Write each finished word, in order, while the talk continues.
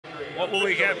What will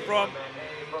we get from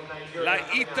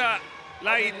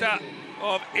LALITA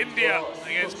of India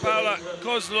against Paula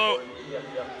KOZLOW?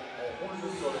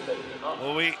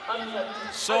 Well, we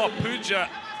saw Pooja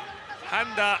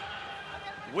Handa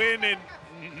win in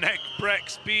neck break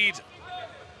speed.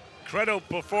 Incredible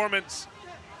performance.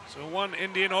 So one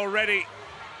Indian already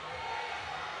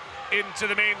into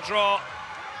the main draw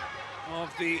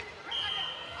of the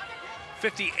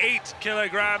 58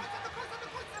 kilogram.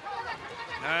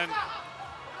 And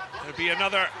there'll be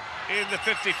another in the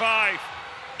 55.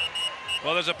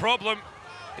 Well, there's a problem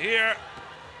here.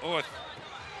 Oh,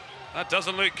 that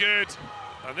doesn't look good.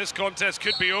 And this contest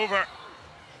could be over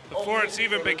before it's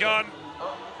even begun.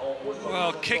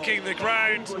 Well, kicking the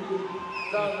ground,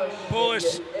 the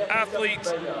Polish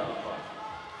athlete,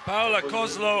 Paula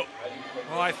KOZLOW.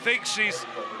 Well, I think she's,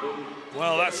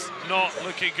 well, that's not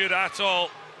looking good at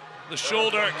all. The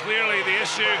shoulder, clearly the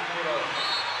issue.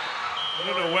 I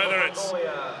don't know whether it's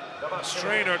a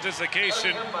strain or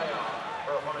dislocation,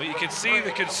 but you can see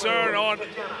the concern on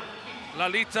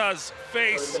LALITA's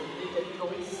face.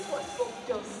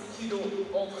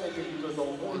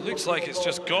 It looks like it's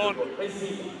just gone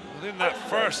within that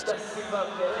first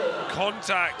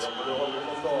contact.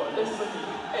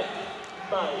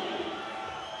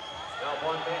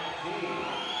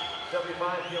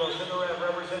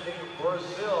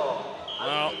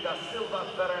 Well,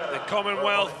 the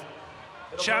Commonwealth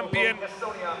champion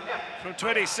from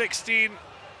 2016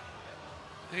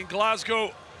 in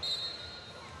Glasgow,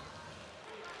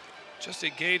 just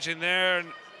engaging there, and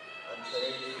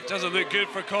it doesn't look good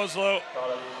for KOZLOW.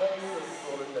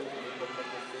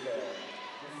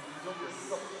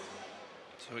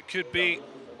 So it could be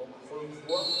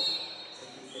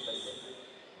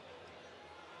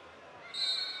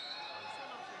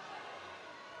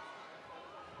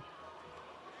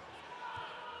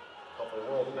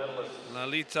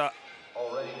LALITA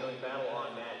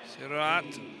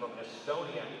Sirat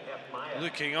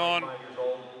looking on.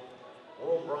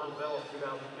 World bronze medalist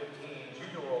 2015,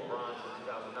 junior world bronze in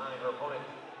 2009. Her opponent,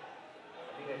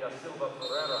 Adina da Silva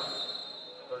Ferreira,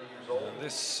 30 years old. And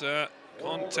this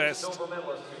contest,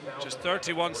 just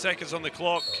 31 seconds on the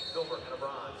clock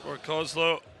before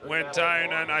KOZLOW went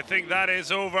down, and I think that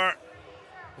is over.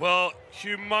 Well,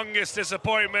 humongous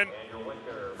disappointment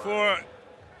for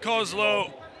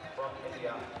KOZLOW,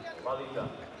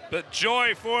 but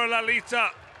joy for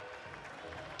LALITA,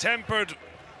 tempered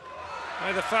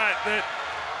by the fact that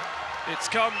it's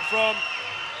come from